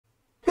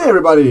Hey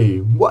everybody,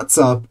 what's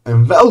up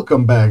and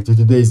welcome back to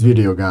today's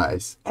video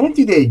guys. And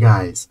today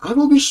guys, I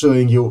will be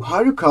showing you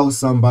how to call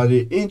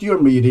somebody into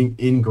your meeting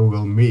in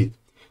Google Meet.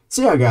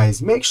 So yeah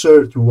guys, make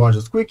sure to watch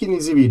this quick and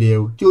easy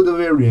video till the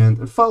very end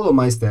and follow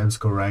my steps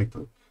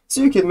correctly.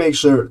 So you can make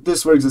sure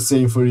this works the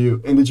same for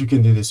you and that you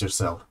can do this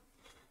yourself.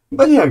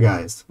 But yeah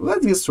guys,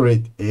 let's get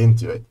straight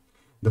into it.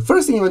 The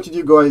first thing you want to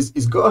do guys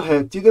is go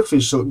ahead to the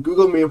official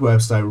Google Meet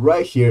website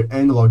right here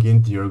and log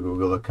into your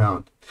Google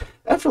account.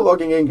 After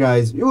logging in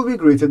guys, you will be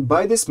greeted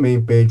by this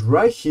main page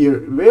right here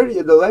where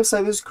at the left side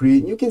of the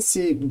screen you can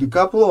see the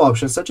couple of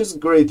options such as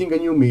creating a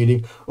new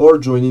meeting or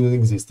joining an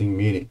existing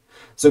meeting.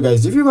 So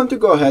guys, if you want to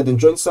go ahead and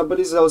join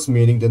somebody else's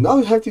meeting, then all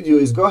you have to do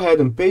is go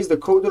ahead and paste the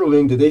code or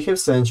link that they have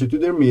sent you to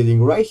their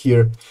meeting right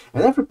here.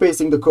 And after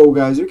pasting the code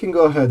guys, you can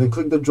go ahead and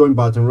click the join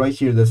button right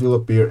here that will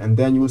appear, and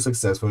then you will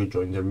successfully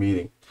join their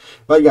meeting.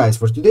 But guys,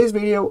 for today's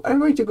video, I'm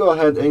going to go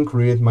ahead and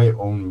create my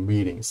own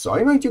meeting. So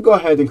I'm going to go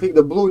ahead and click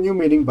the blue new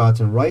meeting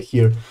button right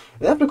here.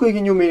 And after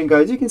clicking new meeting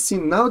guys, you can see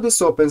now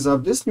this opens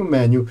up this new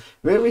menu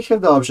where we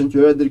have the option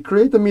to either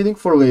create a meeting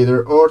for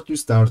later or to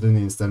start an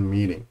instant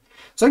meeting.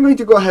 So I'm going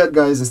to go ahead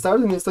guys and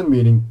start an instant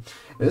meeting.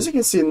 As you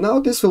can see, now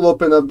this will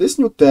open up this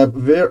new tab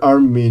where our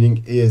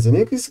meeting is, and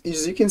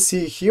as you can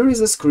see, here is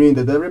a screen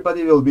that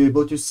everybody will be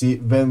able to see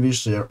when we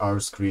share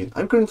our screen.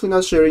 I'm currently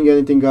not sharing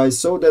anything guys,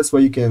 so that's why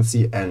you can't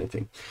see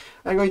anything.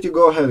 I'm going to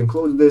go ahead and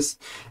close this,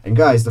 and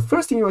guys, the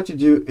first thing you want to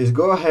do is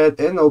go ahead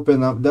and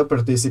open up the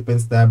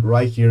participants tab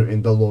right here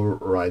in the lower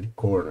right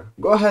corner.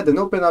 Go ahead and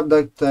open up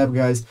that tab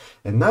guys,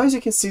 and now as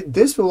you can see,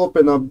 this will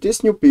open up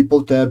this new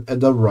people tab at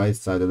the right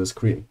side of the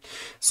screen.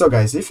 So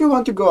guys, if you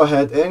want to go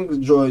ahead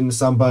and join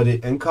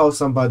somebody and call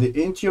somebody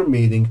into your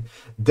meeting,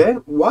 then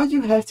what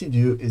you have to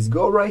do is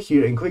go right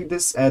here and click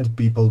this add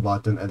people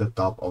button at the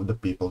top of the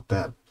people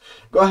tab.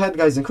 Go ahead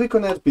guys and click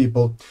on add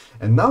people,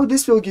 and now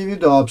this will give you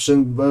the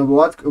option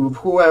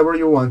whoever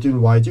you want to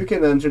invite. You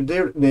can enter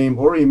their name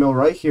or email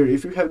right here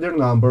if you have their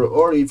number,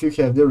 or if you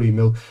have their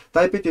email,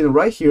 type it in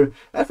right here.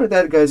 After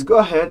that guys, go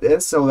ahead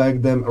and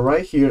select them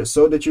right here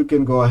so that you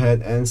can go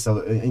ahead and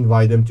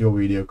invite them to a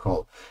video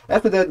call.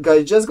 After that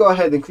guys, just go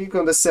ahead and click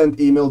on the send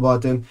email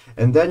button,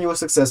 and then you will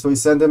successfully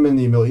send them an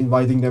email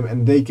inviting them,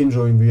 and they can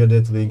join via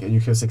that link and you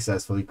have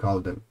successfully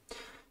called them.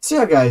 So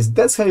yeah guys,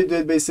 that's how you do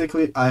it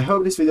basically. I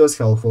hope this video was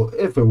helpful.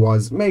 If it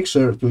was, make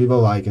sure to leave a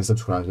like and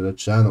subscribe to the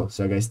channel.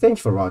 So yeah guys,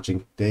 thanks for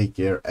watching, take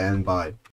care and bye.